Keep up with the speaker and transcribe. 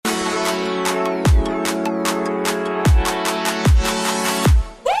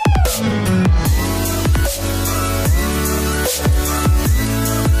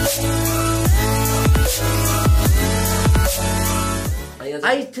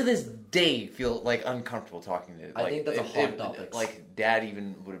I to this day feel like uncomfortable talking to. I think that's a hot topic. Like Dad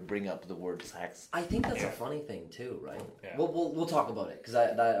even would bring up the word sex. I think that's a funny thing too, right? Yeah. We'll talk about it because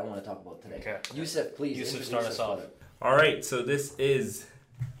I want to talk about it today. Okay. Yusuf, please. Yusuf, start us off. All right, so this is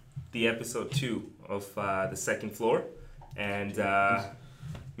the episode 2 of the second floor, and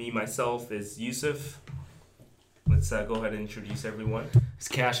me myself is Yusuf. Let's go ahead and introduce everyone. It's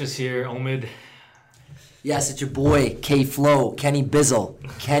Cassius here, Omid. Yes, it's your boy, K-Flow, Kenny Bizzle.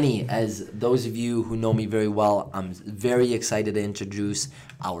 Kenny, as those of you who know me very well, I'm very excited to introduce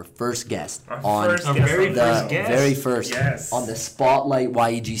our first guest on the Spotlight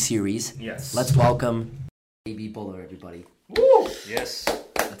YEG series. Yes. Let's welcome KB Buller, everybody. Woo! Yes.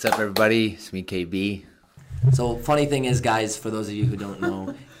 What's up, everybody? It's me, KB. So, funny thing is, guys, for those of you who don't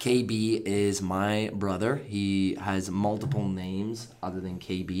know, KB is my brother. He has multiple names other than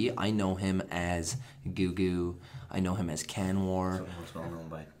KB. I know him as Gugu. I know him as Kanwar.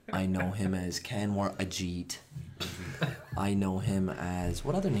 I know him as Kanwar Ajit. I know him as...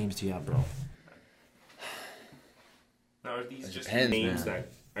 What other names do you have, bro? Now, are these just depends, names man.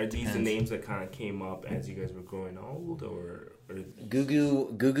 the names that kind of came up as you guys were growing old, or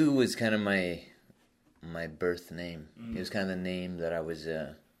Gugu was kind of my birth name. It was kind of the name that I was...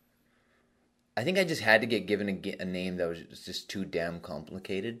 I think I just had to get given a name that was just too damn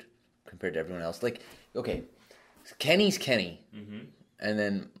complicated compared to everyone else. Like, okay, Kenny's Kenny, and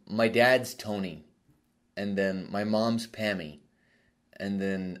then my dad's Tony, and then my mom's Pammy, and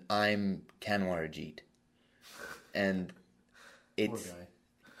then I'm Kanwar Ajit. And it's...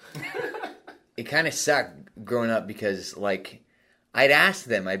 It kind of sucked growing up because, like, I'd ask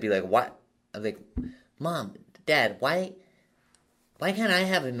them, I'd be like, what? I'm like, Mom, Dad, why can't I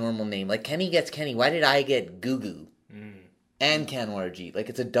have a normal name? Like, Kenny gets Kenny. Why did I get Gugu and Kanwar Ajit? Like,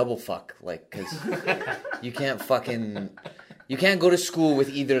 it's a double fuck. Like, because you can't go to school with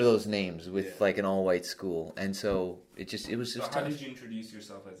either of those names with, like, an all-white school. And so, it was just how tough. did you introduce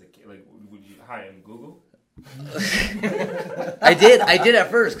yourself as a kid? Like, would you, hi, I'm Google? I did at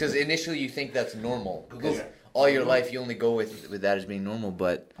first, because initially you think that's normal. Because all your life you only go with that as being normal,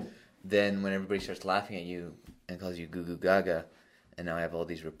 but then when everybody starts laughing at you and calls you Goo Goo Gaga, and now I have all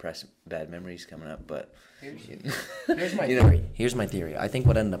these repressed bad memories coming up, but... Here's my theory. Here's my theory. I think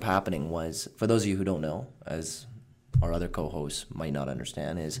what ended up happening was, for those of you who don't know, as our other co-hosts might not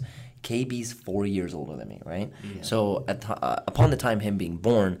understand, is KB's 4 years older than me, right? Yeah. So upon the time him being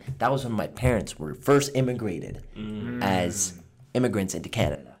born, that was when my parents were first immigrated as immigrants into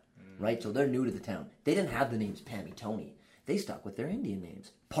Canada, right? So they're new to the town. They didn't have the names Pammy, Tony. They stuck with their Indian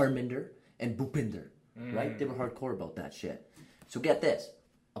names, Parminder and Bhupinder, right? They were hardcore about that shit. So get this.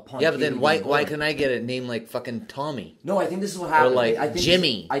 Yeah, but then why can I get a name like fucking Tommy? No, I think this is what happened. Or like I think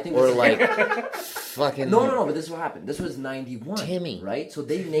Jimmy. Fucking... No, but this is what happened. This was 91. Timmy. Right? So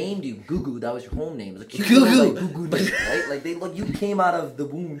they named you Gugu. That was your home name. It was like, Gugu. Like Gugu name, right? Like you came out of the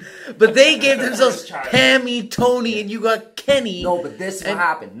womb. But they gave themselves Pammy, Tony, and you got Kenny. No, but this is what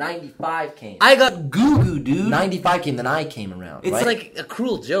happened. 95 came. I got Gugu, dude. 95 came, then I came around. It's right? like a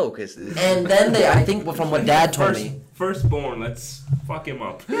cruel joke. And then I think from what Dad told me. Firstborn, let's fuck him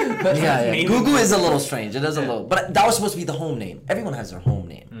up. Yeah. Gugu is a little strange. It is a little, but that was supposed to be the home name. Everyone has their home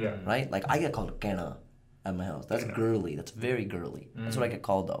name, right? Like I get called Kenna at my house. That's girly. That's very girly. That's what I get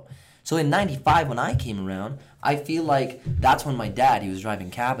called though. So in 95 when I came around, I feel like that's when my dad, he was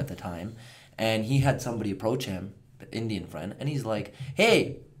driving cab at the time, and he had somebody approach him, an Indian friend, and he's like,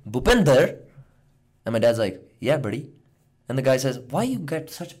 "Hey, Bhupinder." And my dad's like, "Yeah, buddy." And the guy says, "Why you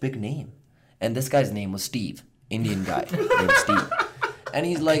got such a big name?" And this guy's name was Steve. Indian guy named Steve. And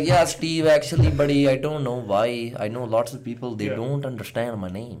he's like, "Yeah, Steve, actually, buddy, I don't know why. I know lots of people, they don't understand my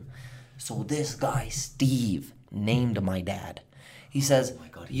name." So this guy, Steve, named my dad. He says,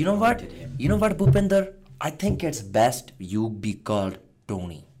 you know what, Bhupinder? I think it's best you be called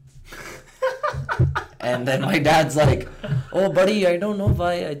Tony. And then my dad's like, "Oh, buddy, I don't know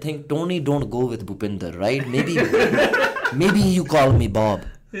why. I think Tony don't go with Bhupinder, right? Maybe you call me Bob."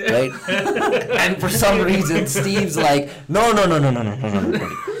 Right? And for some reason, Steve's like, no, buddy.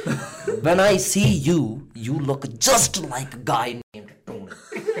 When I see you, you look just like a guy named Tony.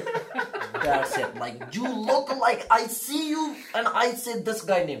 That's it. Like, you look like I see you, and I said this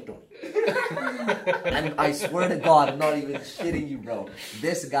guy named Tony. And I swear to God, I'm not even shitting you, bro.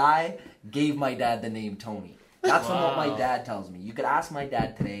 This guy gave my dad the name Tony. That's from what my dad tells me. You could ask my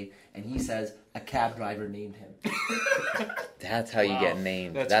dad today, and he says a cab driver named him. That's how you get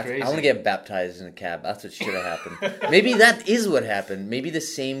named. That's crazy. I want to get baptized in a cab. That's what should have happened. Maybe that is what happened. Maybe the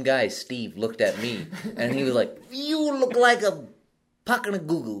same guy, Steve, looked at me, and he was like, "You look like a fucking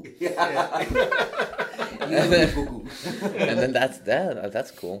Gugu." And then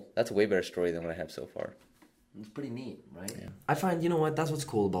that's cool. That's a way better story than what I have so far. It's pretty neat, right? Yeah. I find, you know what, that's what's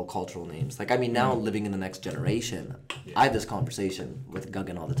cool about cultural names. Like, I mean, now living in the next generation, I have this conversation with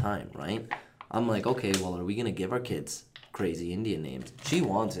Guggen all the time, right? I'm like, okay, well, are we going to give our kids crazy Indian names? She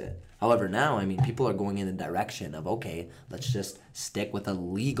wants it. However, now, I mean, people are going in the direction of, okay, let's just stick with a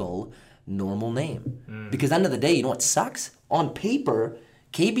legal, normal name. Because at the end of the day, you know what sucks? On paper,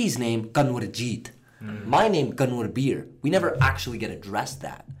 KB's name, Kanwarjeet. My name, Kanwar Beer. We never actually get addressed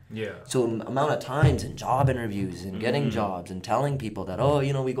that. Yeah. So amount of times in job interviews and getting jobs and telling people that, oh,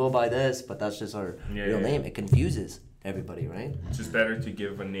 you know, we go by this, but that's just our real name. It confuses everybody, right? It's just better to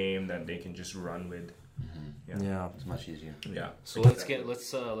give a name that they can just run with. Yeah. It's much easier. Yeah. So let's get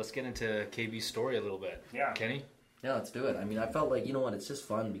into KB's story a little bit. Yeah. Kenny? Yeah, let's do it. I mean, I felt like, you know what, it's just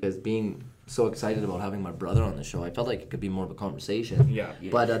fun because being so excited about having my brother on the show, I felt like it could be more of a conversation. Yeah.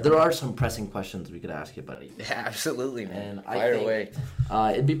 But there are some pressing questions we could ask you, buddy. Yeah, absolutely, man. And I Fire think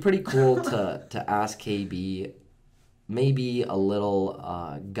away. It'd be pretty cool to ask KB maybe a little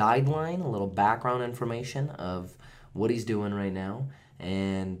guideline, a little background information of what he's doing right now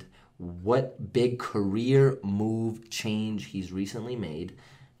and what big career move change he's recently made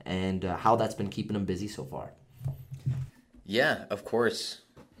and how that's been keeping him busy so far. Yeah, of course.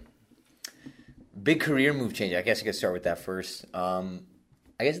 Big career move change. I guess I could start with that first. I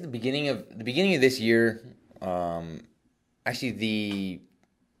guess at the beginning of this year, actually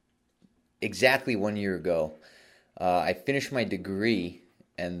exactly 1 year ago, I finished my degree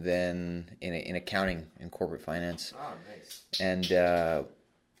and then in accounting and corporate finance. Oh, nice. And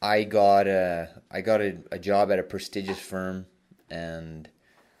I got a job at a prestigious firm, and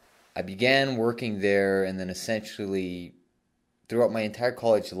I began working there, and then essentially throughout my entire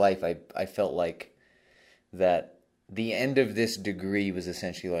college life, I felt like that the end of this degree was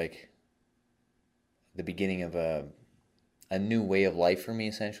essentially like the beginning of a new way of life for me,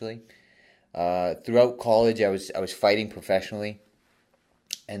 essentially. Throughout college, I was fighting professionally,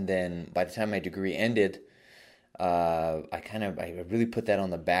 and then by the time my degree ended, I really put that on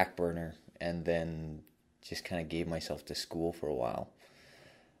the back burner, and then just kind of gave myself to school for a while.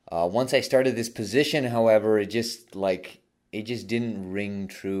 Once I started this position, however, it just didn't ring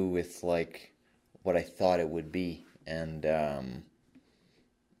true with like what I thought it would be, and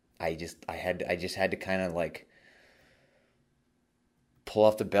I just had to kind of like pull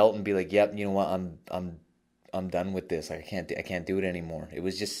off the belt and be like, yep, you know what, I'm done with this. Like, I can't do it anymore. It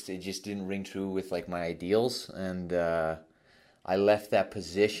just didn't ring true with like my ideals, and I left that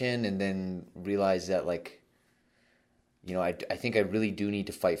position and then realized that like, you know, I think I really do need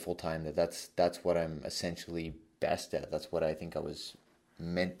to fight full time. That's what I'm essentially best at. That's what I think I was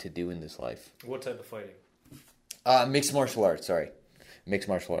meant to do in this life. What type of fighting? Mixed martial arts. Sorry, mixed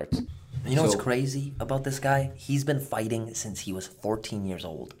martial arts. You know what's crazy about this guy? He's been fighting since he was 14 years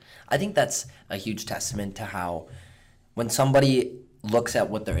old. I think that's a huge testament to how when somebody looks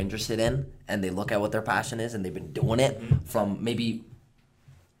at what they're interested in and they look at what their passion is and they've been doing it from maybe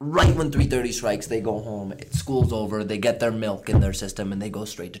right when 3:30 strikes, they go home, school's over, they get their milk in their system and they go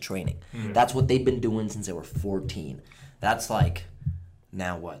straight to training. That's what they've been doing since they were 14. That's like,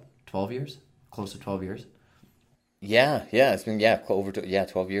 now what, 12 years? Close to 12 years? Yeah, it's been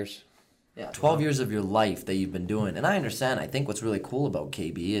 12 years. Yeah, 12 years of your life that you've been doing. And I understand. I think what's really cool about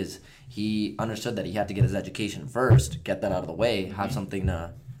KB is he understood that he had to get his education first, get that out of the way, have something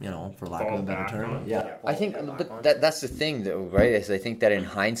to, you know, for lack of a better term. Yeah. I think, but that's the thing, though, right? Is I think that in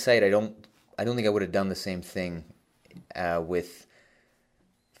hindsight, I don't think I would have done the same thing with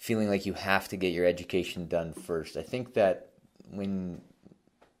feeling like you have to get your education done first. I think that when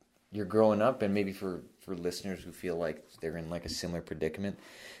you're growing up, and maybe for listeners who feel like they're in like a similar predicament,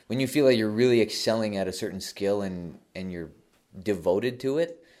 when you feel like you're really excelling at a certain skill and you're devoted to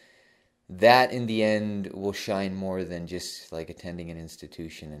it, that in the end will shine more than just like attending an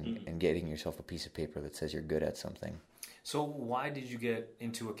institution and getting yourself a piece of paper that says you're good at something. So why did you get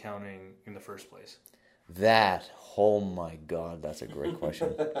into accounting in the first place? Oh my God, that's a great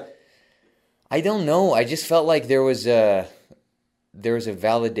question. I don't know. I just felt like there was a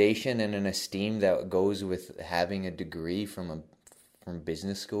validation and an esteem that goes with having a degree from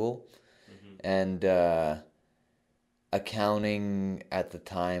business school, and accounting at the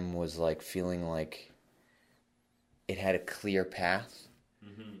time was like feeling like it had a clear path.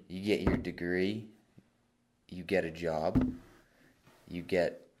 You get your degree, you get a job, you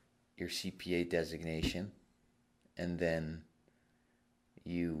get your CPA designation, and then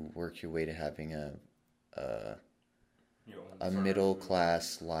you work your way to having a middle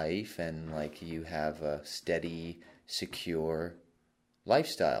class life, and like you have a steady, secure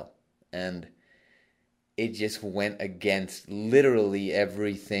lifestyle. And it just went against literally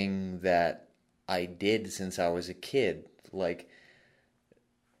everything that I did since I was a kid. Like,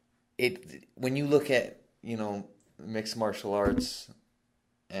 when you look at, mixed martial arts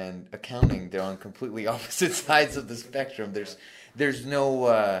and accounting, they're on completely opposite sides of the spectrum. There's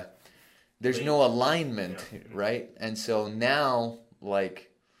no alignment, right? And so now,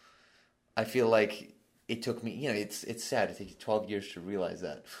 like, I feel like it took me, it's sad. It takes 12 years to realize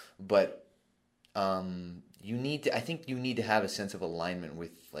that, but I think you need to have a sense of alignment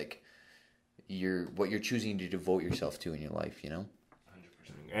with, like, what you're choosing to devote yourself to in your life, 100%.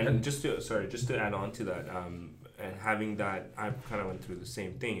 And just to add on to that, and having that, I kind of went through the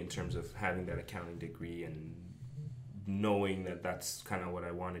same thing in terms of having that accounting degree and knowing that that's kind of what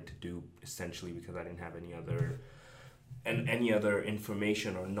I wanted to do, essentially, because I didn't have any other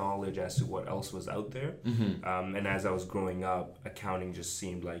information or knowledge as to what else was out there. Mm-hmm. And as I was growing up, accounting just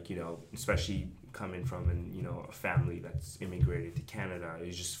seemed like, especially coming from a family that's immigrated to Canada,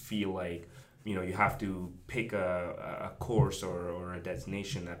 you just feel like, you have to pick a course or a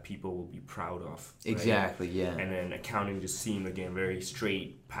destination that people will be proud of. Right? Exactly, yeah. And then accounting just seemed, again, very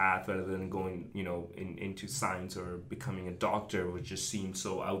straight path, rather than going, into science or becoming a doctor, which just seemed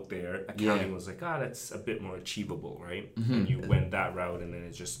so out there. Accounting was like, that's a bit more achievable, right? Mm-hmm. And you went that route, and then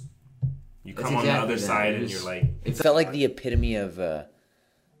it's just, you come on the other side, and you're like... It felt like the epitome of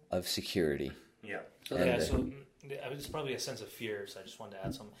security. Yeah. So it's probably a sense of fear, so I just wanted to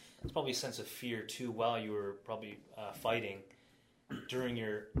add something. It's probably a sense of fear, too, while you were probably fighting during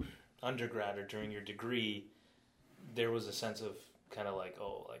your undergrad or during your degree. There was a sense of kind of like,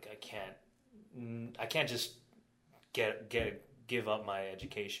 I can't just give up my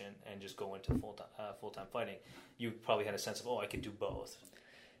education and just go into full-time fighting. You probably had a sense of, I could do both.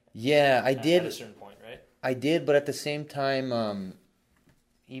 Yeah, I did. At a certain point, right? I did, but at the same time,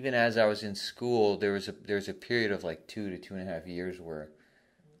 even as I was in school, there was a period of like 2 to 2.5 years where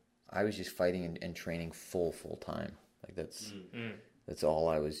I was just fighting and training full time. Like that's all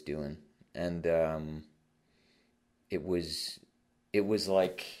I was doing, and it was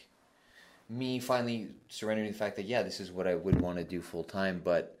like me finally surrendering the fact that this is what I would want to do full time.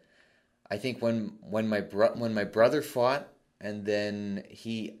 But I think when my brother fought, and then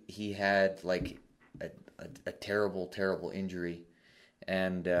he had like a terrible injury.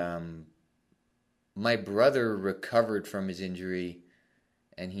 And my brother recovered from his injury,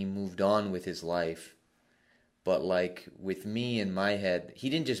 and he moved on with his life. But like with me in my head, he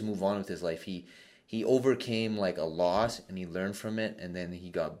didn't just move on with his life. He overcame like a loss, and he learned from it, and then he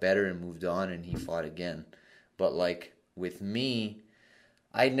got better and moved on, and he fought again. But like with me,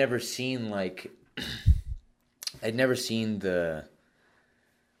 I'd never seen the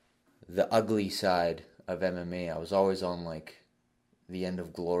ugly side of MMA. I was always on like the end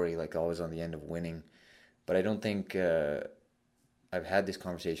of glory, like always on the end of winning. But I don't think I've had this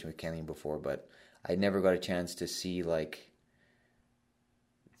conversation with Kenny before, but I never got a chance to see like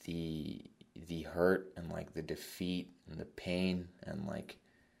the hurt and like the defeat and the pain and like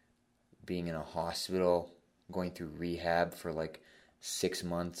being in a hospital, going through rehab for like 6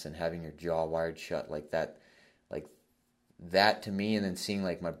 months and having your jaw wired shut like that to me, and then seeing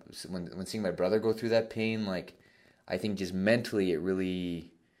like when seeing my brother go through that pain, like I think just mentally it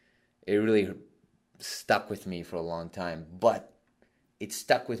really stuck with me for a long time. But it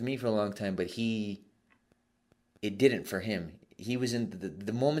stuck with me for a long time, but it didn't for him. He was in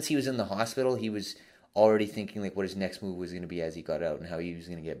the moments he was in the hospital, he was already thinking like what his next move was going to be as he got out and how he was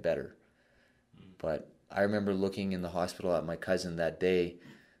going to get better. But I remember looking in the hospital at my cousin that day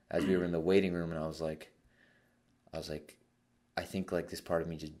as we were in the waiting room, and I was like, I think like this part of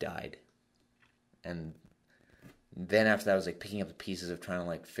me just died. And then after that, I was like picking up the pieces of trying to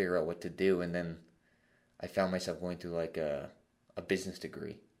like figure out what to do, and then I found myself going through like a business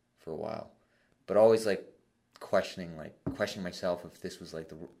degree for a while, but always like questioning myself if this was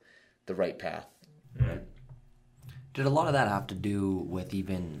like the right path. Right? Did a lot of that have to do with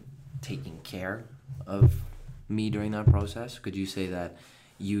even taking care of me during that process? Could you say that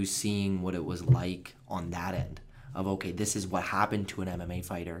you seeing what it was like on that end of, okay, this is what happened to an MMA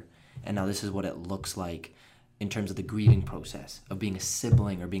fighter, and now this is what it looks like in terms of the grieving process of being a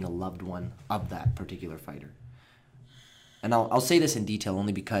sibling or being a loved one of that particular fighter? And I'll say this in detail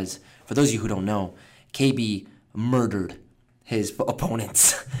only because, for those of you who don't know, KB murdered his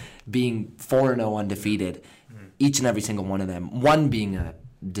opponents, being 4-0 undefeated, each and every single one of them, one being a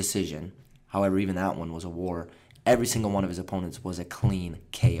decision. However, even that one was a war. Every single one of his opponents was a clean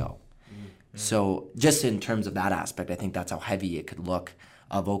KO. So just in terms of that aspect, I think that's how heavy it could look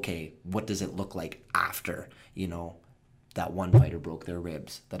of, okay, what does it look like after, that one fighter broke their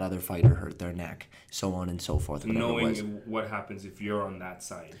ribs, that other fighter hurt their neck, so on and so forth. Knowing what happens if you're on that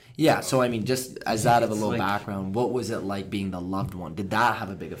side. Yeah, so I mean, just as that of a little like, background, what was it like being the loved one? Did that have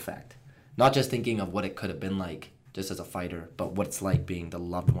a big effect? Not just thinking of what it could have been like just as a fighter, but what it's like being the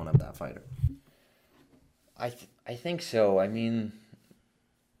loved one of that fighter. I think so. I mean,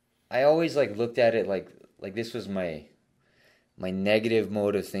 I always like looked at it like this was my negative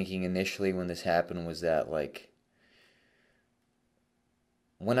mode of thinking initially when this happened, was that like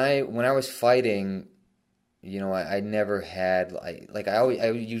when I was fighting, you know, I never had I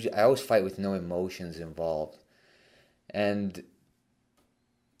always fight with no emotions involved. And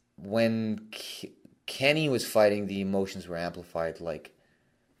when Kenny was fighting, the emotions were amplified like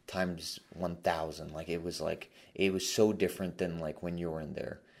times 1,000. Like it was so different than like when you were in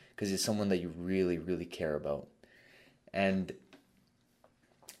there, because it's someone that you really, really care about. And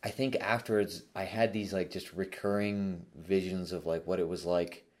I think afterwards I had these like just recurring visions of like what it was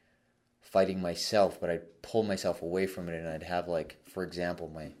like fighting myself, but I'd pull myself away from it, and I'd have like, for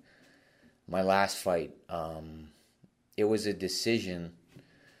example, my last fight, it was a decision,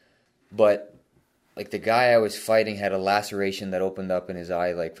 but like the guy I was fighting had a laceration that opened up in his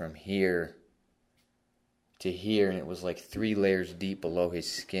eye like from here to here, and it was like 3 layers deep below his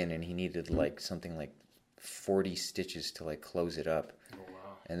skin, and he needed like something like 40 stitches to like close it up. Oh,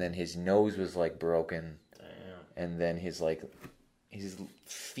 wow. And then his nose was like broken. Damn. And then his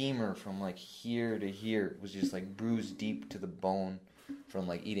femur from like here to here was just like bruised deep to the bone from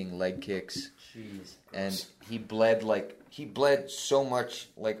like eating leg kicks. Jeez. And he bled so much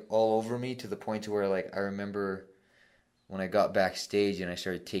like all over me, to the point to where like I remember when I got backstage and I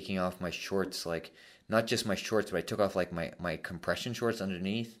started taking off my shorts, like not just my shorts, but I took off like my compression shorts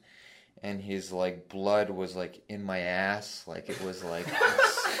underneath, and his like blood was like in my ass, like it was like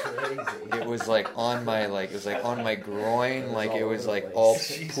crazy. It was like on my on my groin, like it was like all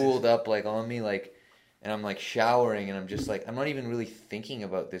pooled up like on me, like, and I'm like showering, and I'm just like, I'm not even really thinking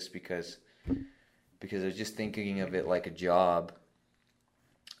about this because I was just thinking of it like a job.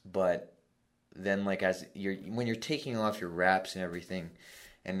 But then like when you're taking off your wraps and everything,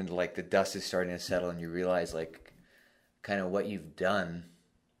 and then like the dust is starting to settle, and you realize like kind of what you've done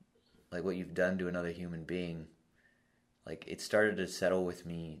to another human being, like it started to settle with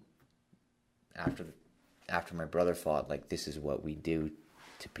me after my brother fought, like this is what we do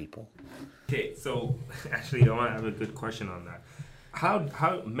to people. Okay, so actually I want to have a good question on that.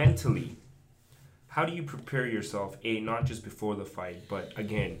 How mentally, how do you prepare yourself, not just before the fight, but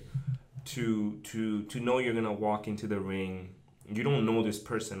again, to know you're gonna walk into the ring, you don't know this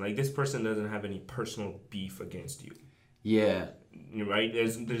person, like this person doesn't have any personal beef against you. Yeah. Right?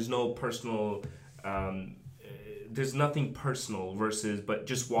 There's no personal, there's nothing personal but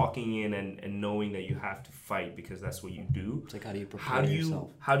just walking in and knowing that you have to fight because that's what you do. It's like, how do you prepare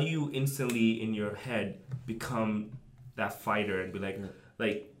yourself? How do you instantly in your head become that fighter and be like,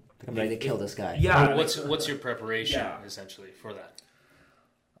 I'm ready to kill this guy. Yeah. What's your preparation essentially for that?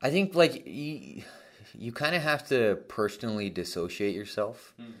 I think like you kind of have to personally dissociate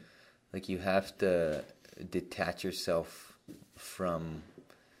yourself. Like you have to detach yourself from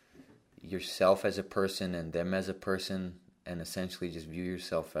yourself as a person and them as a person, and essentially just view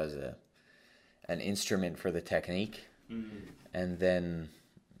yourself as an instrument for the technique. And then,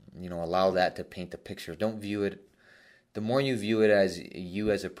 you know, allow that to paint the picture. Don't view it, the more you view it as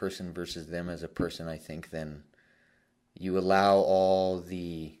you as a person versus them as a person, I think then you allow all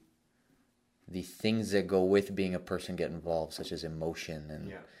the things that go with being a person get involved, such as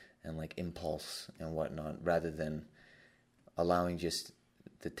emotion and like impulse and whatnot, rather than allowing just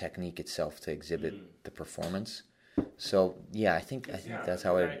the technique itself to exhibit the performance. So yeah, I think that's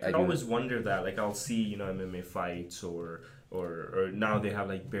how I always wonder that. Like I'll see, you know, MMA fights or now they have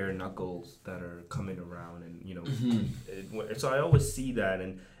like bare knuckles that are coming around, and you know, so I always see that,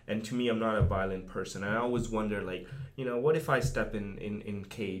 and to me, I'm not a violent person. I always wonder, like, you know, what if I step in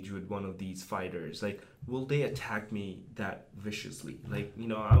cage with one of these fighters? Like, will they attack me that viciously? Like, you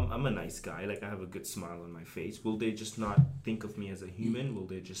know, I'm a nice guy. Like, I have a good smile on my face. Will they just not think of me as a human? Will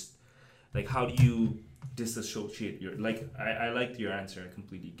they just, like, how do you disassociate your, like, I liked your answer. I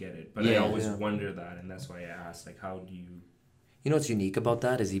completely get it. But I always wonder that, and that's why I asked, like, how do you... You know what's unique about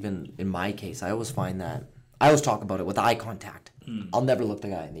that is, even in my case, I always find that, I always talk about it with eye contact. I'll never look the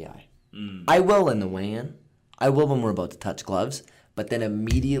guy in the eye. I will in the weigh-in. I will when we're about to touch gloves. But then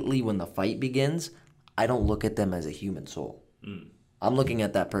immediately when the fight begins, I don't look at them as a human soul. I'm looking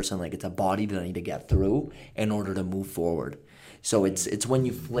at that person like it's a body that I need to get through in order to move forward. So it's when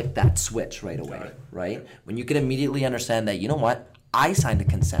you flick that switch right away, right? When you can immediately understand that, you know what? I signed a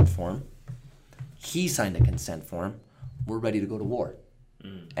consent form. He signed a consent form. we're ready to go to war.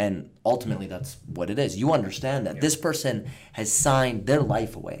 And ultimately, that's what it is. You understand that this person has signed their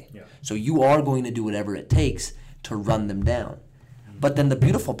life away. Yeah. So you are going to do whatever it takes to run them down. But then the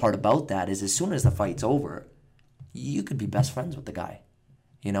beautiful part about that is as soon as the fight's over, you could be best friends with the guy,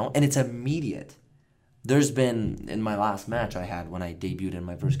 you know? And it's immediate. There's been, in my last match I had when I debuted in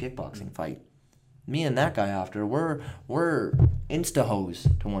my first kickboxing fight, me and that guy after, we're insta-hoes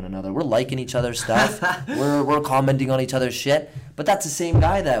to one another. We're liking each other's stuff. we're commenting on each other's shit. But that's the same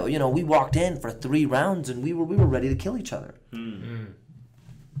guy that, you know, we walked in for 3 rounds and we were ready to kill each other. Mm-hmm.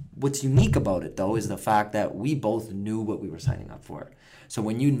 What's unique about it, though, is the fact that we both knew what we were signing up for. So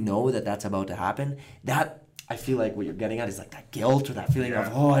when you know that that's about to happen, that, I feel like what you're getting at is like that guilt or that feeling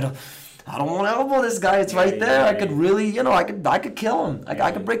of, oh, I don't want to elbow this guy. It's right there. I could really, you know, I could kill him.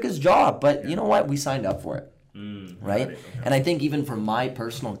 I could break his jaw. But you know what? We signed up for it. Right? Okay. And I think even for my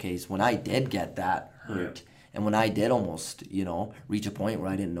personal case, when I did get that hurt and when I did almost, you know, reach a point where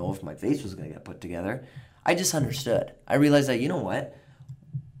I didn't know if my face was going to get put together, I just understood. I realized that, you know what?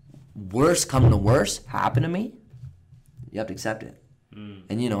 Worst come to worst happen to me, you have to accept it.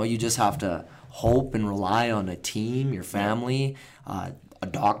 And, you know, you just have to hope and rely on a team, your family,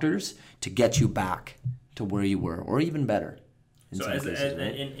 doctors to get you back to where you were or even better. So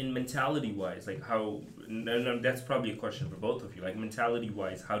in mentality wise, like how, and that's probably a question for both of you, like mentality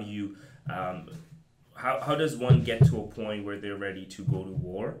wise, how do you, how does one get to a point where they're ready to go to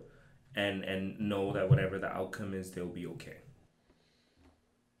war and know that whatever the outcome is, they'll be okay?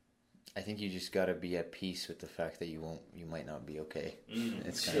 I think you just got to be at peace with the fact that you might not be okay.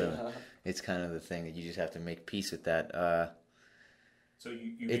 It's kind of the thing that you just have to make peace with that. So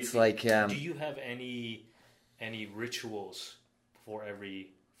you it's like, do you have any rituals before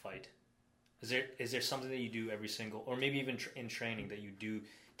every fight? Is there something that you do every single, or maybe even in training that you do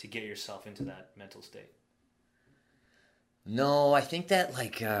to get yourself into that mental state? No, I think that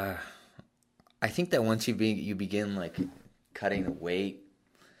like, I think that once you begin like cutting the weight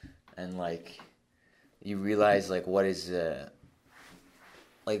and like you realize like what is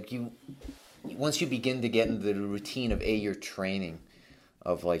like once you begin to get into the routine of your training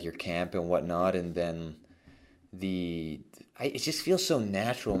of like your camp and whatnot, and then it just feels so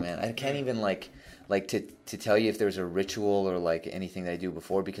natural, man. I can't even like to tell you if there's a ritual or like anything that I do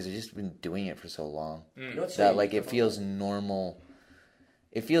before, because I've just been doing it for so long that like it feels normal.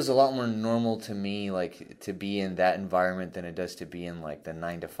 It feels a lot more normal to me, like to be in that environment than it does to be in like the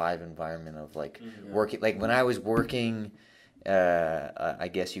 9-to-5 environment of like working. Like when I was working, I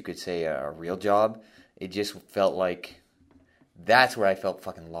guess you could say a real job, it just felt like that's where I felt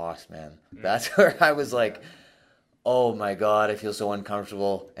fucking lost, man. That's where I was like, oh my God, I feel so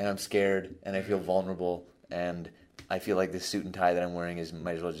uncomfortable and I'm scared and I feel vulnerable and I feel like this suit and tie that I'm wearing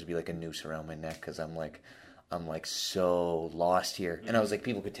might as well just be like a noose around my neck because I'm like so lost here. And I was like,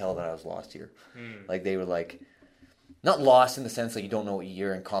 people could tell that I was lost here. Like they were like, not lost in the sense that you don't know what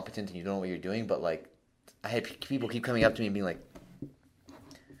you're incompetent and you don't know what you're doing, but like I had people keep coming up to me and being like,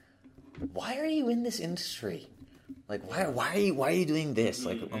 why are you in this industry? Like, why are you doing this?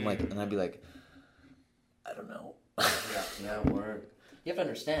 Like, I'm like, and I'd be like, I don't know. Yeah, word. You have to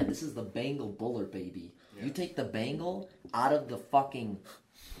understand, this is the Bengal buller, baby. Yeah. You take the Bengal out of the fucking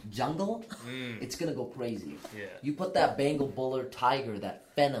jungle, it's gonna go crazy. Yeah. You put that Bengal buller tiger,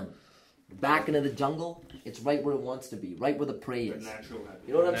 that phenom, back into the jungle, it's right where it wants to be, right where the prey is.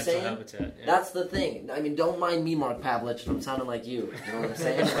 You know what I'm saying? Habitat, yeah. That's the thing. I mean, don't mind me, Mark Pavlich, I'm sounding like you. You know what I'm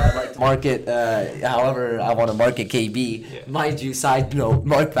saying? I like to market, however I want to market KB. Yeah. Mind you, side note,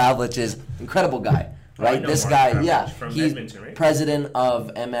 Mark Pavlich is an incredible guy. Right, this Mark guy, Pavlich from he's Edmonton, right? President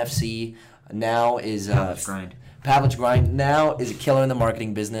of MFC. Now is Pavlich Grind. Now is a killer in the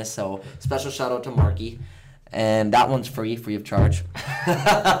marketing business. So special shout out to Marky, and that one's free of charge.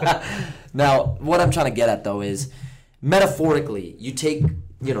 Now, what I'm trying to get at though is, metaphorically, you take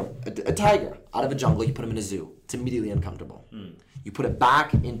a tiger out of a jungle, you put him in a zoo. It's immediately uncomfortable. You put it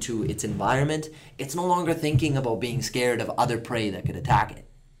back into its environment. It's no longer thinking about being scared of other prey that could attack it.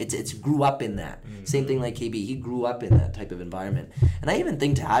 It's grew up in that. Same thing like KB. He grew up in that type of environment. And I even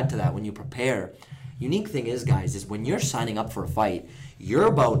think to add to that, when you prepare, unique thing is, guys, is when you're signing up for a fight, you're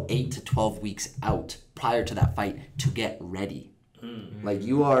about 8 to 12 weeks out prior to that fight to get ready. Like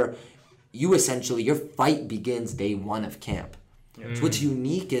you essentially, your fight begins day one of camp. So what's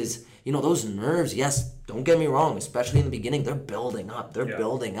unique is, those nerves, yes, don't get me wrong, especially in the beginning, they're building up.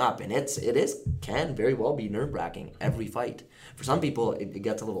 Building up. And it can very well be nerve-wracking every fight. For some people, it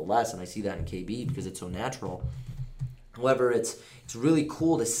gets a little less, and I see that in KB because it's so natural. However, it's really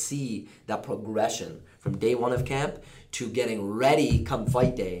cool to see that progression from day one of camp to getting ready come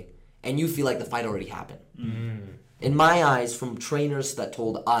fight day, and you feel like the fight already happened. in my eyes, from trainers that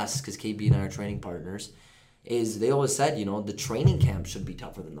told us, because KB and I are training partners, is they always said, the training camp should be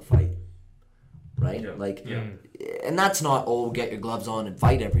tougher than the fight. Right? And that's not, get your gloves on and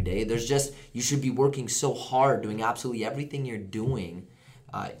fight every day. There's just, you should be working so hard, doing absolutely everything you're doing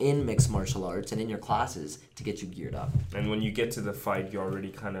in mixed martial arts and in your classes to get you geared up. And when you get to the fight, you already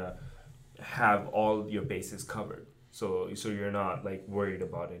kind of have all your bases covered. So you're not like worried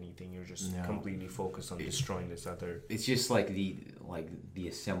about anything. You're just completely focused on destroying this other. It's just like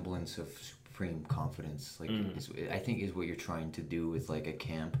the semblance of supreme confidence. Like I think is what you're trying to do with like a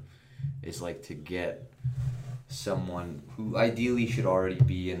camp. Is like to get someone who ideally should already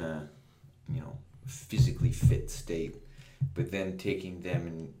be in a physically fit state, but then taking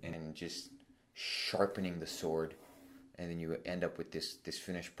them and just sharpening the sword, and then you end up with this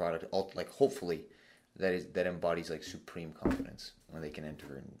finished product. Like hopefully. That embodies like supreme confidence when they can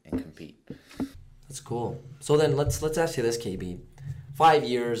enter and compete. That's cool. So then let's ask you this, KB. 5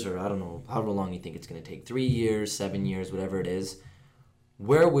 years, or I don't know, however long you think it's going to take, 3 years, 7 years, whatever it is,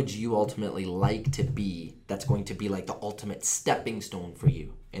 where would you ultimately like to be that's going to be like the ultimate stepping stone for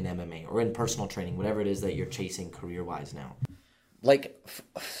you in MMA or in personal training, whatever it is that you're chasing career-wise now?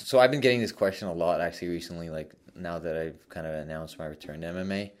 So I've been getting this question a lot actually recently, like now that I've kind of announced my return to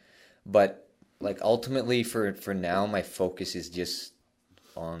MMA. But like ultimately for now, my focus is just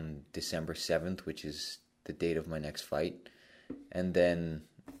on December 7th, which is the date of my next fight, and then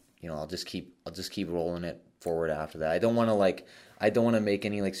I'll just keep rolling it forward after that. I don't want to make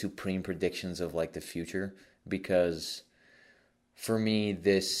any like supreme predictions of like the future, because for me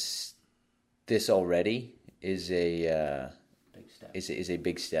this already is a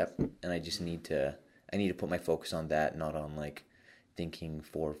big step, and I just need to put my focus on that, not on like thinking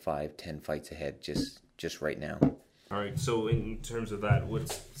 4, 5, 10 fights ahead just right now. All right. So in terms of that,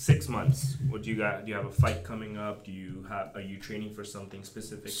 what's 6 months? What do you got? Do you have a fight coming up? Are you training for something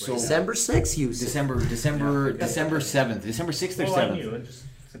specific? So right December 6th, you December 7th, December 6th or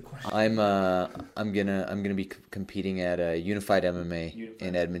 7th. I'm gonna be competing at Unified MMA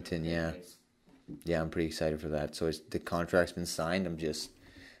in Edmonton. Yeah, I'm pretty excited for that. So the contract's been signed.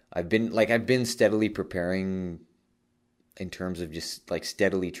 I've been steadily preparing. In terms of just like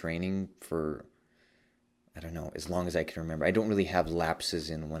steadily training for, I don't know, as long as I can remember. I don't really have lapses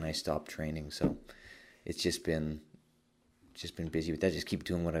in when I stop training, so it's just been busy with that. Just keep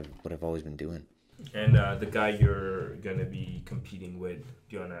doing what I've always been doing. And the guy you're gonna be competing with,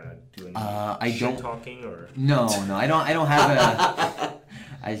 do you wanna do any talking or? No, I don't have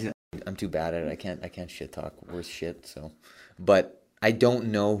a. I'm too bad at it. I can't shit talk worth shit. So, but I don't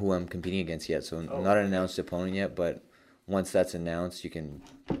know who I'm competing against yet. So not an announced opponent yet, but. Once that's announced, you can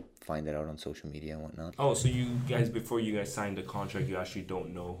find it out on social media and whatnot. Oh, so you guys, before you guys signed the contract, you actually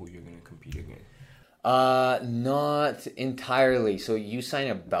don't know who you're going to compete against? Not entirely. So you sign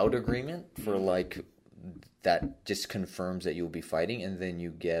a bout agreement for like that just confirms that you'll be fighting, and then you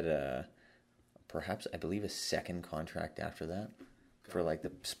get perhaps I believe a second contract after that for like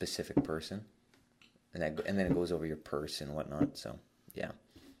the specific person, and then it goes over your purse and whatnot. So yeah,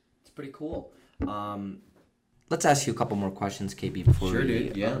 it's pretty cool. Let's ask you a couple more questions, KB, before we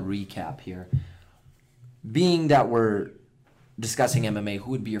recap here. Being that we're discussing MMA,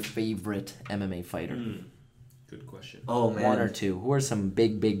 who would be your favorite MMA fighter? Good question. Oh, man. One or two. Who are some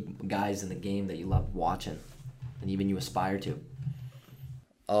big guys in the game that you love watching and even you aspire to?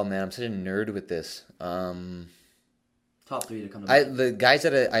 Oh, man, I'm such a nerd with this. Top three to come to mind. The guys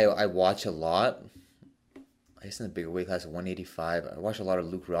that I watch a lot, I guess in the bigger weight class of 185, I watch a lot of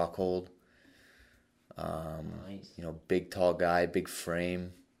Luke Rockhold. Nice. Big tall guy, big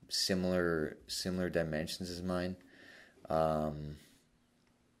frame, similar dimensions as mine. I'm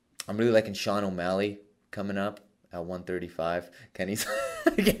really liking Sean O'Malley coming up at 135. Kenny's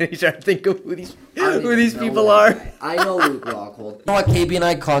trying to think of who these people are. I know Luke Rockhold. You know what, KB and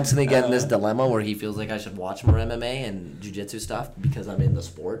I constantly get in this dilemma where he feels like I should watch more MMA and jiu-jitsu stuff because I'm in the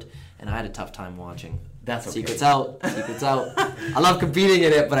sport, and I had a tough time watching. That's okay. Secrets out. I love competing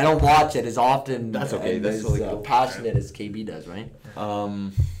in it, but I don't watch it as often. That's okay. And That's as really cool. passionate as KB does, right?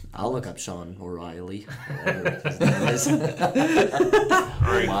 I'll look up Sean O'Reilly. All right,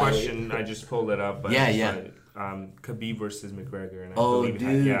 question. I just pulled it up. Khabib versus McGregor, and I believe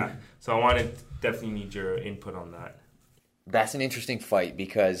dude. So I definitely need your input on that. That's an interesting fight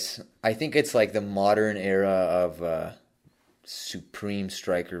because I think it's like the modern era of supreme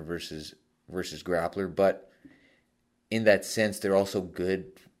striker versus grappler, but in that sense, they're also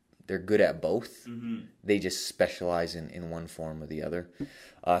good. They're good at both. Mm-hmm. They just specialize in one form or the other.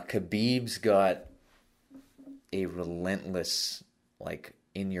 Khabib's got a relentless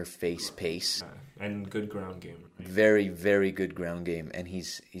in-your-face pace. And good ground game. Right? Very, very good ground game. And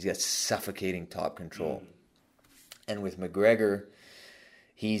he's got suffocating top control. And with McGregor,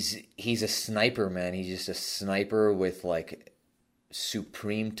 he's a sniper, man. He's just a sniper with like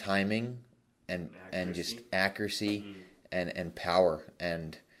supreme timing and just accuracy and power.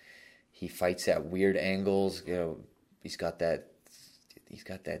 And he fights at weird angles. You know, he's got that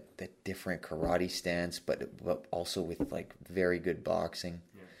different karate stance, but also with like very good boxing.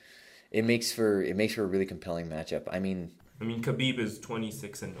 Yeah. It makes for a really compelling matchup. I mean, Khabib is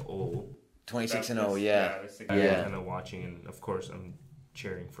 26-0. 26-0, yeah. That's the guy I'm kind of watching, and of course I'm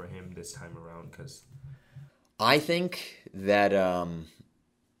cheering for him this time around because I think that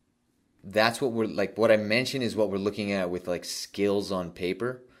that's what we're like. What I mentioned is what we're looking at with like skills on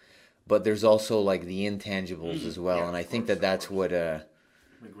paper, but there's also like the intangibles as well, and I think that's what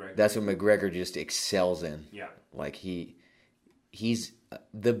McGregor just excels in. Yeah, like he's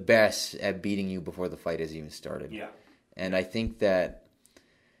the best at beating you before the fight has even started. Yeah, and I think that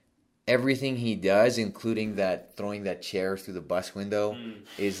everything he does, including that throwing that chair through the bus window,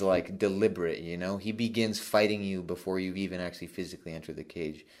 is like deliberate. You know, he begins fighting you before you even actually physically enter the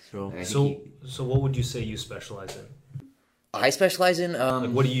cage. So what would you say you specialize in? I specialize in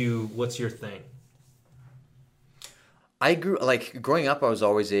what's your thing? Growing up, I was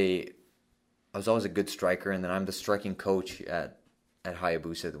always a good striker, and then I'm the striking coach at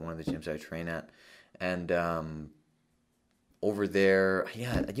Hayabusa, one of the gyms I train at, and over there,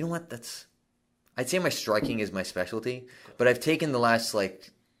 yeah, you know what? I'd say my striking is my specialty, but I've taken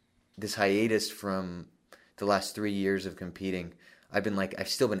this hiatus from the last 3 years of competing. I've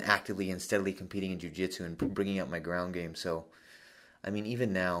still been actively and steadily competing in jiu-jitsu and bringing up my ground game. So, I mean,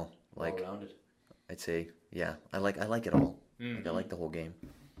 even now, all-rounded. I'd say, yeah, I like it all. I like the whole game.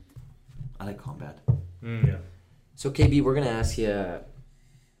 I like combat. Yeah. So, KB, we're gonna ask you a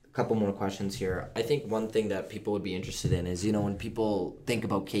couple more questions here. I think one thing that people would be interested in is, when people think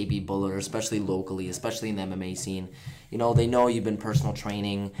about KB Bhullar, especially locally, especially in the MMA scene, they know you've been personal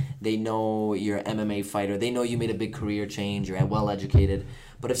training, they know you're an MMA fighter, they know you made a big career change, you're well educated.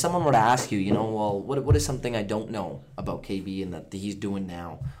 But if someone were to ask you, what is something I don't know about KB and that he's doing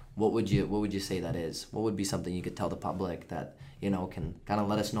now, what would you say that is? What would be something you could tell the public that, can kind of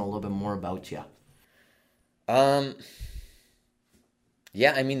let us know a little bit more about you?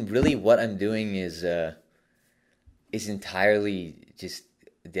 Yeah, I mean, really what I'm doing is entirely just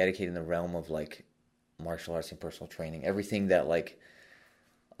dedicated in the realm of, martial arts and personal training. Everything that,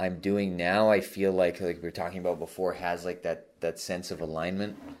 I'm doing now, I feel like we were talking about before, has, that sense of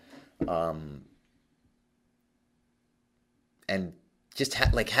alignment. And just,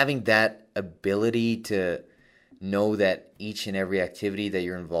 having that ability to know that each and every activity that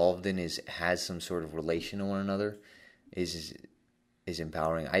you're involved in has some sort of relation to one another is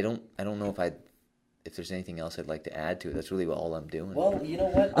empowering. I don't know if there's anything else I'd like to add to it. That's really all I'm doing. Well, you know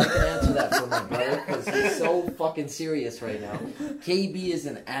what? I can answer that for my brother because he's so fucking serious right now. KB is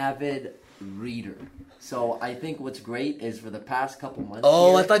an avid reader. So I think what's great is for the past couple months.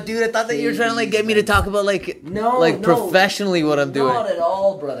 Oh, I thought that you were trying to get me to talk about professionally what I'm doing. Not at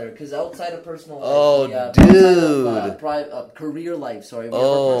all, brother. Because outside of personal life, dude, career life. Sorry.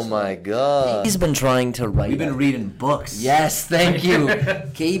 Oh my god. He's been trying to write. We've been reading books. Yes, thank you.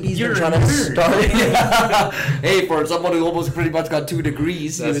 KB's been trying to start. Hey, for someone who almost pretty much got 2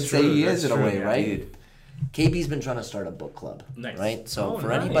 degrees, you would say he is in a way, right? Dude. KB's been trying to start a book club, right? So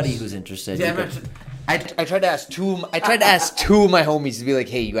for anybody who's interested, I tried to ask two of my homies to be like,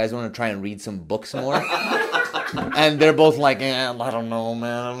 hey, you guys want to try and read some books more? And they're both like, I don't know,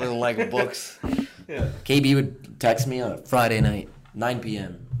 man. I really like books. Yeah. KB would text me on a Friday night, 9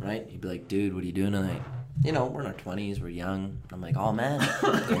 p.m., right? He'd be like, dude, what are you doing tonight? We're in our 20s, we're young. I'm like, oh, man,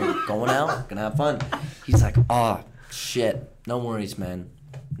 going out, gonna have fun. He's like, oh, shit, no worries, man.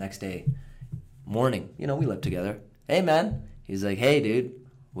 Next day, morning, we live together. Hey, man. He's like, hey, dude,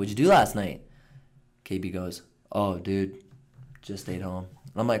 what'd you do last night? KB goes, oh, dude, just stayed home.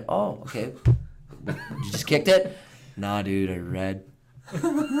 And I'm like, oh, okay. You just kicked it? Nah, dude, I read.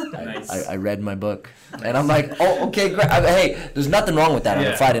 Nice. I read my book. Nice. And I'm like, oh, okay, great. Hey, there's nothing wrong with that on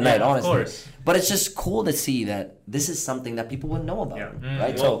a Friday night, honestly. Of course. But it's just cool to see that this is something that people wouldn't know about,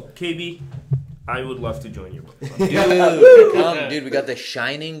 right? Well, KB, I would love to join your book club. Dude, we got The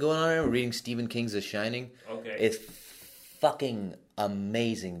Shining going on. We're reading Stephen King's The Shining. Okay. It's fucking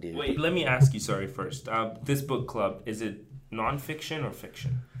amazing, dude. Wait, let me ask you, first. This book club, is it nonfiction or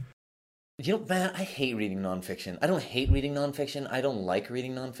fiction? You know, man, I hate reading nonfiction. I don't hate reading nonfiction. I don't like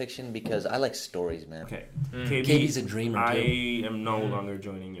reading nonfiction because I like stories, man. Okay. KB's a dreamer, I too. am no longer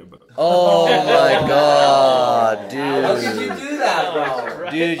joining your book. Oh my god, dude. How could you do that,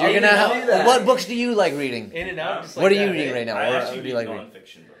 bro? Dude, you're gonna have... What books do you like reading? In and out. Just like What are you that, reading eh? right now? I Or actually what do you read like reading?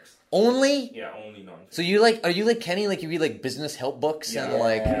 nonfiction books. Only? Yeah, only nonfiction. So are you like Kenny? Like you read like business help books and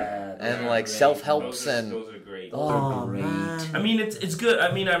like self-helps and... Those are great. Oh, man. I mean, it's good.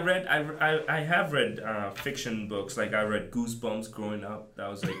 I mean, I have read fiction books. Like I read Goosebumps growing up. That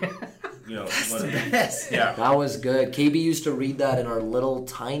was like, you know, one of the best. Yeah. That was good. KB used to read that in our little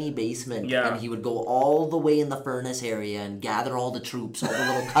tiny basement. Yeah. And he would go all the way in the furnace area and gather all the troops, all the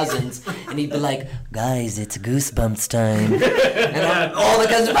little cousins, and he'd be like, guys, it's Goosebumps time. And all the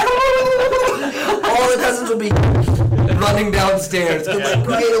cousins would be running downstairs like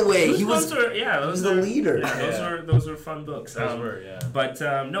right away. He was the leader. Yeah, those were fun books. Yeah. But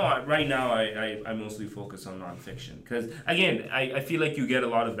right now I mostly focus on nonfiction because again I feel like you get a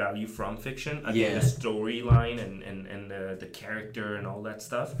lot of value from fiction. Again, the storyline and the character and all that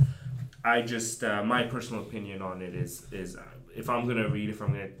stuff. I just my personal opinion on it is if I'm gonna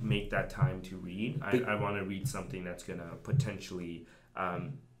make that time to read, I want to read something that's gonna potentially.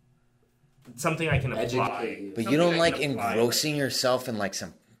 Something I can apply. But you don't like engrossing yourself in like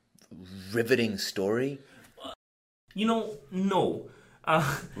some riveting story? You know, no.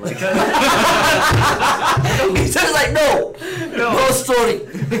 He's just like, no story.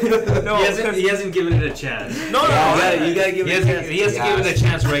 No, he hasn't given it a chance. No. You gotta give it a chance. He hasn't given it a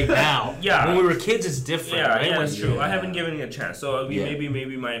chance right now. Yeah. When we were kids, it's different. Yeah, right? that's true. I haven't given it a chance. So maybe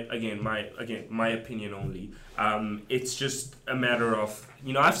my opinion only. It's just a matter of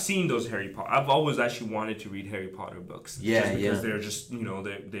I've seen those Harry Potter. I've always actually wanted to read Harry Potter books. Just because they're just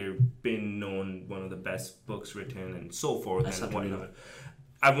they've been known one of the best books written and so forth and whatnot.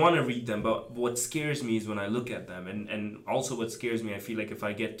 I want to read them, but what scares me is when I look at them, and also what scares me, I feel like if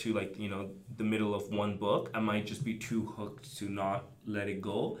I get to the middle of one book, I might just be too hooked to not let it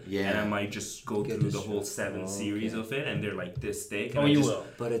go, and I might just go through the whole 7 series of it, and they're like this thick. And you will,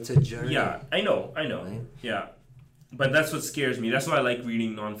 but it's a journey. Yeah, I know, right? yeah. But that's what scares me. That's why I like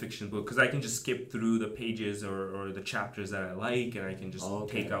reading nonfiction books because I can just skip through the pages or the chapters that I like, and I can just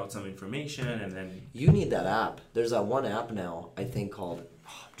take out some information and then. You need that app. There's that one app now, I think called.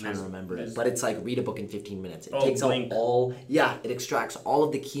 I'm trying to remember it, but it's like read a book in 15 minutes. It takes out it extracts all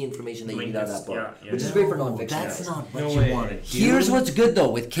of the key information that you need out of that book, which is great for nonfiction. That's not what you want to do. Here's what's good though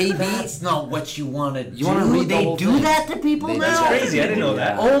with KB. That's not what you want to do. You want to read the whole do thing. that to people now? That's crazy. I didn't know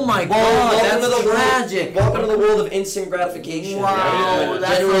that. Oh my god, that's tragic. Welcome to the world of instant gratification. Wow,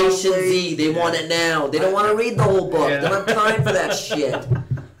 that's Generation Z, they want it now. They don't want to read the whole book. They don't have time for that shit.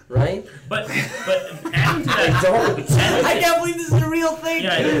 Right? But adding to that, I can't believe this is a real thing.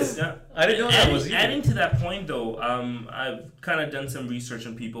 Yeah, it is. Yeah. I didn't know that was either. Adding to that point, though, I've kind of done some research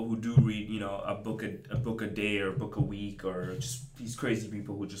on people who do read, a book a day or a book a week, or just these crazy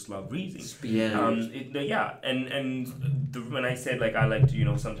people who just love reading. When I said I like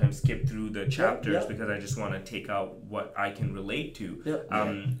to sometimes skip through the chapters because I just want to take out what I can relate to.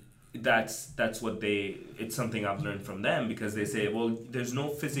 That's what it's something I've learned from them because they say, well, there's no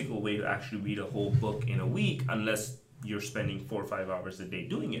physical way to actually read a whole book in a week unless you're spending 4 or 5 hours a day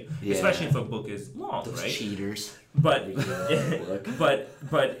doing it, especially if a book is long, Those right? Cheaters. But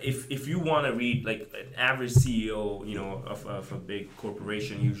if you want to read an average CEO, of a big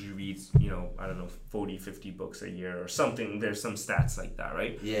corporation usually reads, 40, 50 books a year or something. There's some stats like that,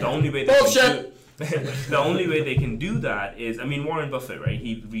 right? Yeah. The only way they can do that is, Warren Buffett, right?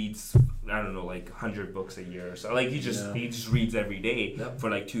 He reads 100 books a year or so. He just reads every day for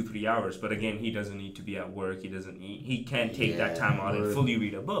 2-3 hours. But again, he doesn't need to be at work. He can't take that time out and fully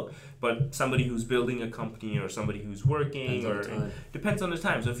read a book. But somebody who's building a company or somebody who's working depends on the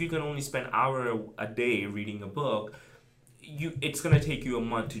time. So if you can only spend an hour a day reading a book, it's going to take you a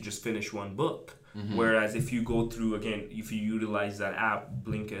month to just finish one book. Mm-hmm. Whereas if you go through, again, if you utilize that app,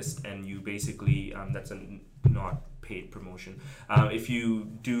 Blinkist, and you basically, that's a not paid promotion. If you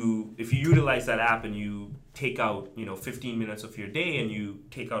utilize that app and you take out 15 minutes of your day and you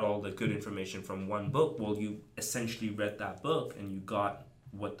take out all the good information from one book, well, you essentially read that book and you got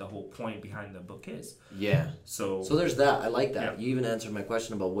what the whole point behind the book is. Yeah. So there's that. I like that. Yeah. You even answered my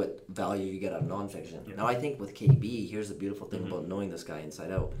question about what value you get out of nonfiction. Yeah. Now I think with KB, here's the beautiful thing about knowing this guy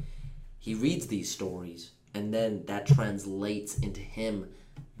inside out. He reads these stories and then that translates into him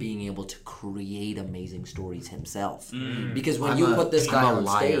being able to create amazing stories himself. Because when you put this guy on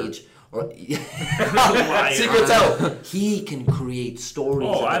stage, or secrets out, he can create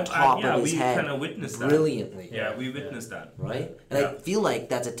stories at the top of his head brilliantly. Yeah, we witnessed that. Right? And I feel like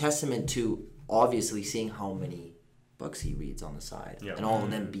that's a testament to obviously seeing how many books he reads on the side, and all of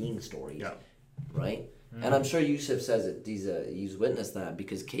them being stories, right? And I'm sure Yusuf says it. He's witnessed that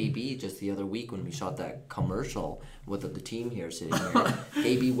because KB just the other week when we shot that commercial with the team here sitting here,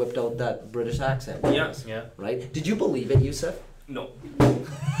 KB whipped out that British accent. Yes. Yeah. Right? Did you believe it, Yusuf? No. He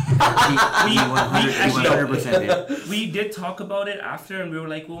 100% did. We did talk about it after, and we were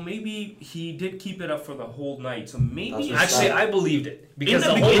like, well, maybe he did keep it up for the whole night. So maybe Actually, I believed it because In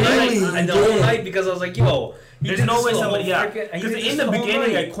the the whole beginning, night, and the whole night, because I was like, yo, there's no way somebody, because in the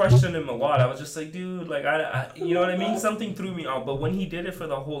beginning I questioned him a lot. I was just like, dude, like, I you know what I mean? Something threw me out. But when he did it for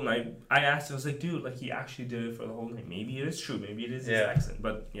the whole night, I asked, I was like, dude, like, he actually did it for the whole night. Maybe it is true. Maybe it is his accent.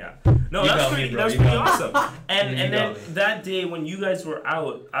 But yeah, no, that was pretty awesome. And then that day when you guys were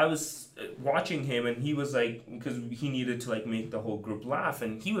out, I was watching him, and he was like, because he needed to like make the whole group laugh,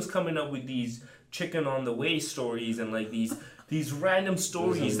 and he was coming up with these chicken on the way stories and like these random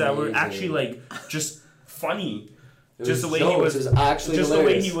stories that were actually like just funny. Just the way he was actually just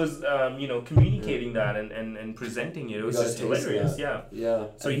hilarious. the way he was communicating that and presenting it. It was just hilarious. Yeah.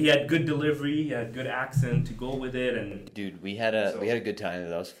 So he had good delivery, he had good accent to go with it, and Dude, we had a good time.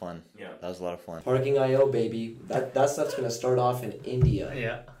 That was fun. Yeah. That was a lot of fun. Parking IO, baby. That stuff's gonna start off in India.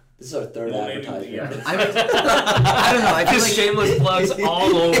 Yeah. This is our third advertisement. I don't know. I feel like Shameless plugs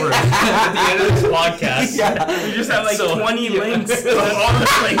all over at the end of this podcast. Yeah. we just have like 20 links to all the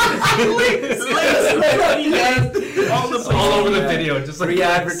places. All over the video, just like free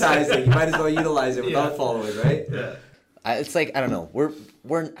advertising. You might as well utilize it without following, right? Yeah. It's like, I don't know.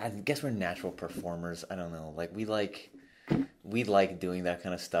 I guess we're natural performers. I don't know. Like we like doing that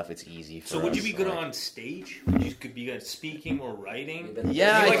kind of stuff. It's easy for us. So would you be good like, on stage? Would you could be good at speaking or writing?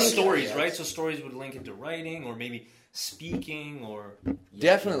 Yeah, you I like think- stories, right? So stories would link into writing or maybe speaking or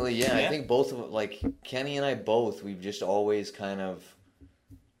Definitely, yeah. Yeah. I think both of like Kenny and I both. We've just always kind of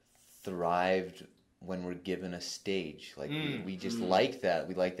thrived when we're given a stage. Like we just like that.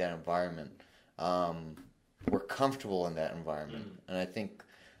 We like that environment. We're comfortable in that environment, and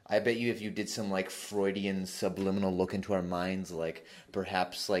I bet you if you did some like Freudian subliminal look into our minds, like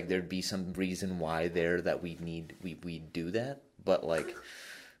perhaps like there'd be some reason why that we do that. But like,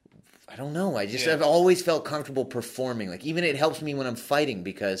 I don't know. I've always felt comfortable performing. Like even it helps me when I'm fighting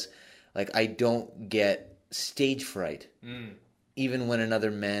because like I don't get stage fright. Even when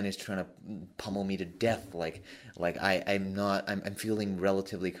another man is trying to pummel me to death, I'm feeling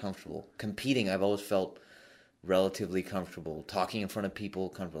relatively comfortable. Competing, I've always felt relatively comfortable. Talking in front of people,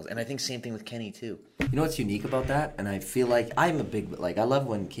 comfortable. And I think same thing with Kenny too. You know what's unique about that? And I feel like I love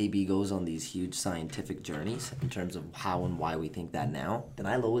when KB goes on these huge scientific journeys in terms of how and why we think that now. Then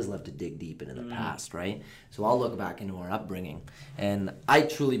I always love to dig deep into the past, right? So I'll look back into our upbringing. And I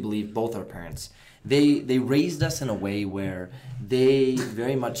truly believe both our parents, they raised us in a way where they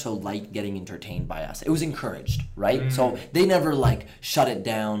very much so liked getting entertained by us. It was encouraged, right? So they never like shut it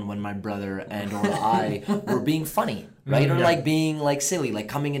down when my brother and or I were being funny, right? Or like being like silly, like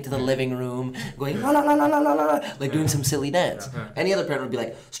coming into the living room, going la la la la la la la, like doing some silly dance. Any other parent would be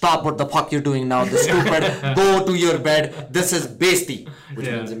like, "Stop what the fuck you're doing now, this stupid, go to your bed, this is bestie," which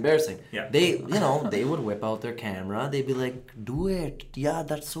means embarrassing. Yeah. They would whip out their camera, they'd be like, "Do it, yeah,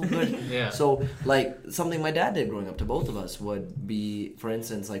 that's so good." So like something my dad did growing up to both of us would be, for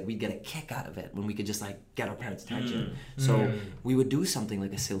instance, like we'd get a kick out of it when we could just like get our parents' attention. So we would do something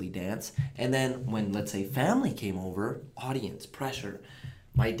like a silly dance, and then when, let's say, family came over, audience pressure,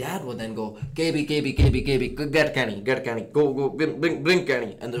 my dad would then go, "KB, get Kenny, go, bring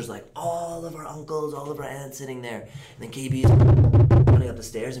Kenny," and there's like all of our uncles, all of our aunts sitting there, and then KB's running up the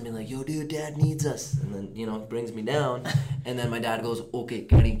stairs and being like, "Yo, dude, Dad needs us," and then brings me down, and then my dad goes, "Okay,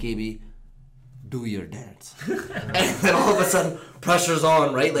 Kenny, KB, do your dance." And then all of a sudden pressure's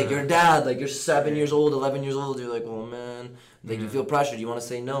on, right? Like your dad, like you're 7 years old, 11 years old, you're like, "Oh man," like you feel pressured, you want to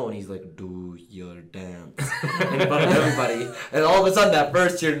say no, and he's like, "Do your dance," in front of everybody. And all of a sudden at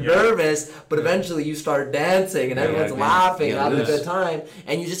first you're nervous, but eventually you start dancing and everyone's laughing and having a good time,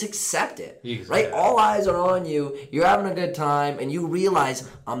 and you just accept it, right? All eyes are on you, you're having a good time, and you realize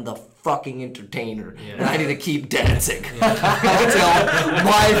I'm the fucking entertainer, Yeah. and I need to keep dancing until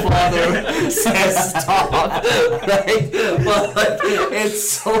my father says stop. Right? But like, it's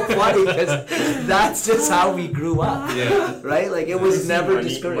so funny because that's just how we grew up. Yeah. Right? Like it was never money,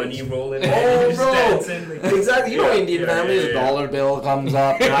 discouraged. money rolling. Oh, just bro! dancing, like- Exactly. You know, Yeah, Indian yeah, families, yeah, yeah. dollar bill comes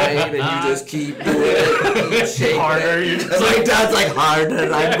up, right, and you just keep doing it, keep shaking Harder, it. you're just It's like dad's like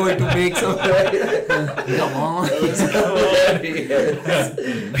harder. I'm going to make some. Come on.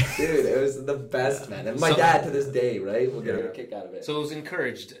 Dude, it was the best, man. And my So- dad to this day, right, will get Yeah. a kick out of it. So it was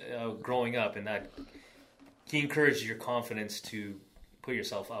encouraged growing up, and that he encouraged your confidence to put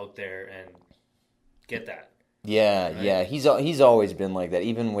yourself out there and get that. Yeah, Right. yeah. He's always been like that.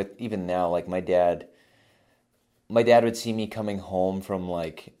 Even now, like my dad would see me coming home from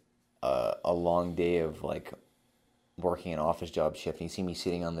like a long day of like working an office job shift, and he'd see me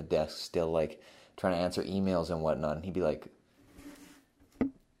sitting on the desk still like trying to answer emails and whatnot, and he'd be like,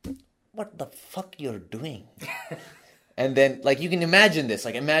 "What the fuck you're doing?" And then like you can imagine this,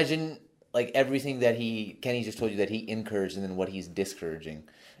 like imagine like everything that Kenny just told you that he encouraged, and then what he's discouraging.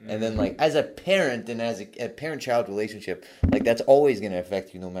 And then, like, as a parent and as a parent-child relationship, like, that's always going to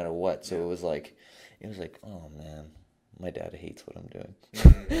affect you no matter what. So it was like, oh, man, my dad hates what I'm doing.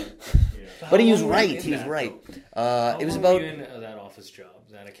 But he was right. He was right. It was about you in that office job,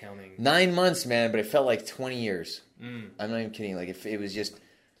 that accounting. 9 months, man, but it felt like 20 years. I'm not even kidding. Like, it was just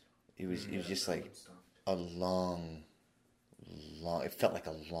like a long, it felt like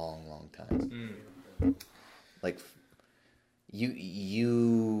a long, long time. Like,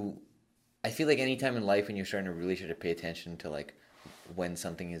 I feel like any time in life when you're starting to really start to pay attention to like when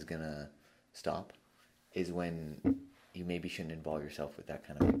something is gonna stop is when you maybe shouldn't involve yourself with that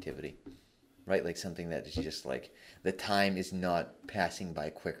kind of activity, right? Like something that is just like the time is not passing by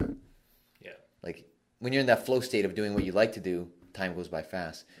quicker. Yeah. Like when you're in that flow state of doing what you like to do, time goes by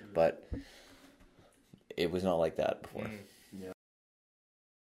fast, but it was not like that before.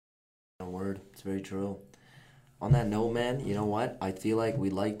 A word. It's very true. On that note, man, you know what? I feel like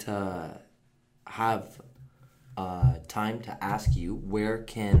we'd like to have time to ask you, where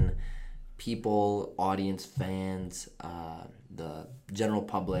can people, audience, fans, the general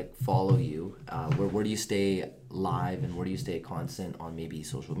public follow you? Where do you stay live, and where do you stay constant on maybe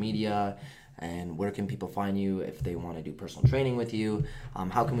social media? And where can people find you if they want to do personal training with you?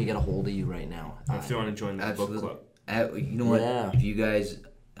 How can we get a hold of you right now? If you want to join the book club. You know what? Yeah. If you guys,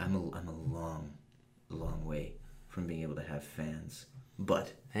 I'm a long way from being able to have fans.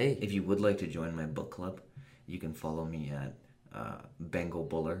 But Hey. if you would like to join my book club, you can follow me at Bengal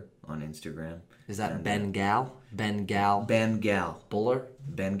Buller on Instagram. Is that And, Bengal? Bengal Bengal Buller?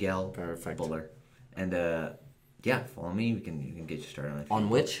 Bengal Perfect. Buller. And yeah, follow me. You can get you started on it. On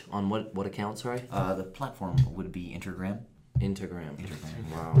which? On what account, sorry? The platform would be Instagram. Instagram.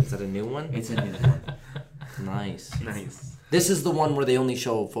 Wow. Is that a new one? It's a new one. Nice. Nice. This is the one where they only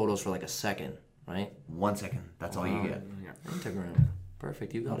show photos for like a second, right? 1 second. That's all you get. Instagram.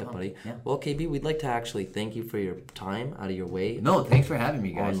 Perfect. You got it, buddy. Yeah. Well, KB, we'd like to actually thank you for your time out of your way. No, thanks for having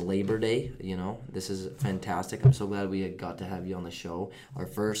me, guys. On Labor Day, you know, this is fantastic. I'm so glad we got to have you on the show. Our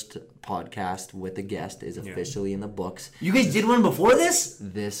first podcast with a guest is officially in the books. You guys did one before this?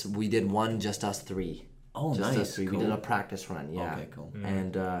 We did one, just us three. Oh, Just nice. us three. Cool. We did a practice run, yeah. Okay, cool.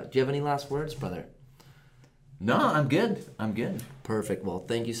 And do you have any last words, brother? No, I'm good. Perfect. Well,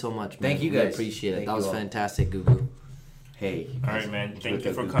 thank you so much, man. Thank you, We guys. appreciate it. Thank that you was all. fantastic, Gugu. Hey. All right, man. Thank you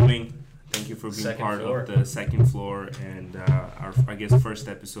good. for coming. Thank you for being Second part floor. of the second floor and our, I guess, first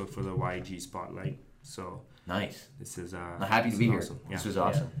episode for the YG Spotlight. So Nice. this is I'm happy to be here. awesome. Yeah. This was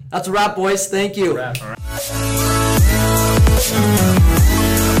awesome. That's a wrap, boys. Thank you. Wrap. All right.